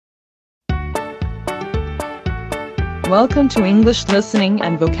Welcome to English Listening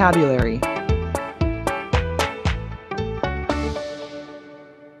and Vocabulary.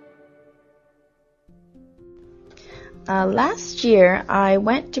 Last year, I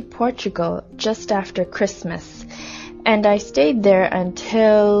went to Portugal just after Christmas, and I stayed there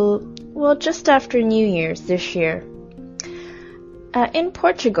until, just after New Year's this year. In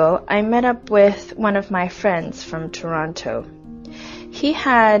Portugal, I met up with one of my friends from Toronto. He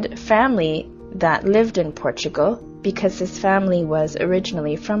had family that lived in Portugal because his family was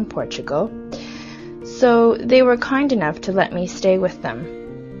originally from Portugal, so they were kind enough to let me stay with them.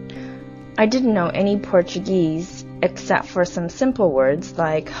 I didn't know any Portuguese except for some simple words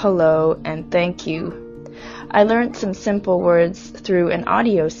like hello and thank you. I learned some simple words through an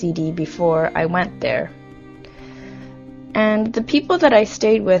audio CD before I went there. And the people that I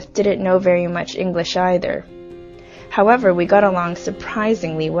stayed with didn't know very much English either. However, we got along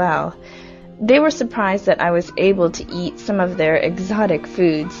surprisingly well. They were surprised that I was able to eat some of their exotic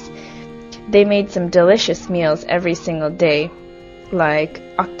foods. They made some delicious meals every single day, like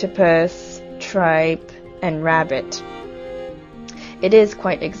octopus, tripe, and rabbit. It is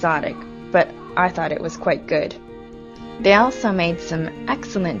quite exotic, but I thought it was quite good. They also made some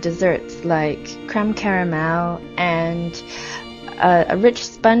excellent desserts like creme caramel and a rich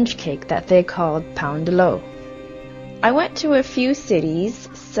sponge cake that they called pão de ló. I went to a few cities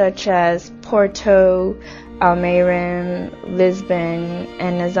such as Porto, Almeirim, Lisbon,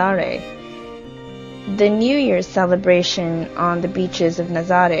 and Nazaré. The New Year's celebration on the beaches of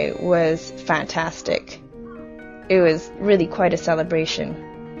Nazaré was fantastic. It was really quite a celebration.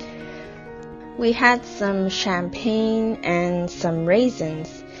 We had some champagne and some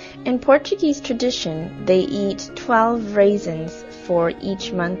raisins. In Portuguese tradition, they eat 12 raisins for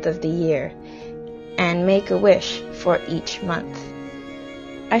each month of the year and make a wish for each month.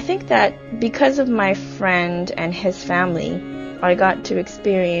 I think that because of my friend and his family, I got to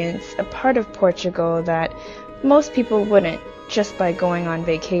experience a part of Portugal that most people wouldn't just by going on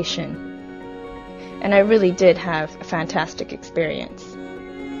vacation. And I really did have a fantastic experience.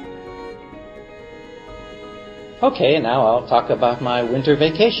 Okay, now I'll talk about my winter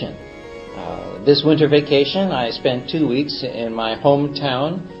vacation. This winter vacation, I spent 2 weeks in my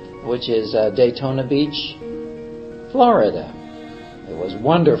hometown, which is Daytona Beach, Florida. It was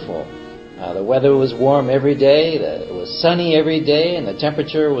wonderful. The weather was warm every day, it was sunny every day, and the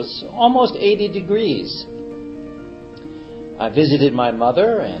temperature was almost 80 degrees. I visited my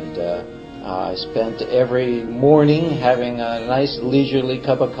mother, and I spent every morning having a nice leisurely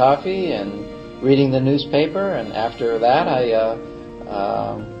cup of coffee and reading the newspaper, and after that I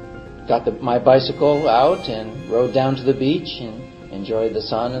got my bicycle out and rode down to the beach and enjoyed the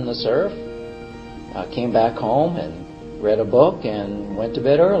sun and the surf. I came back home and read a book and went to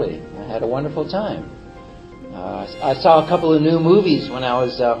bed early. I had a wonderful time. I saw a couple of new movies when I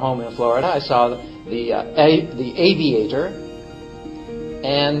was home in Florida. I saw the Aviator,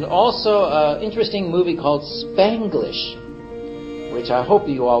 and also an interesting movie called Spanglish, which I hope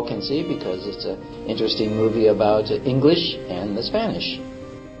you all can see because it's an interesting movie about English and the Spanish.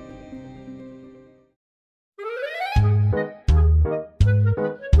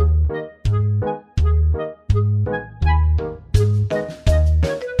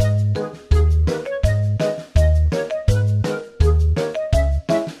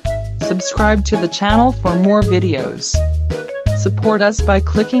 Subscribe to the channel for more videos. Support us by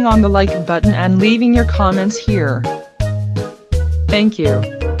clicking on the like button and leaving your comments here. Thank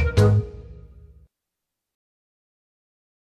you.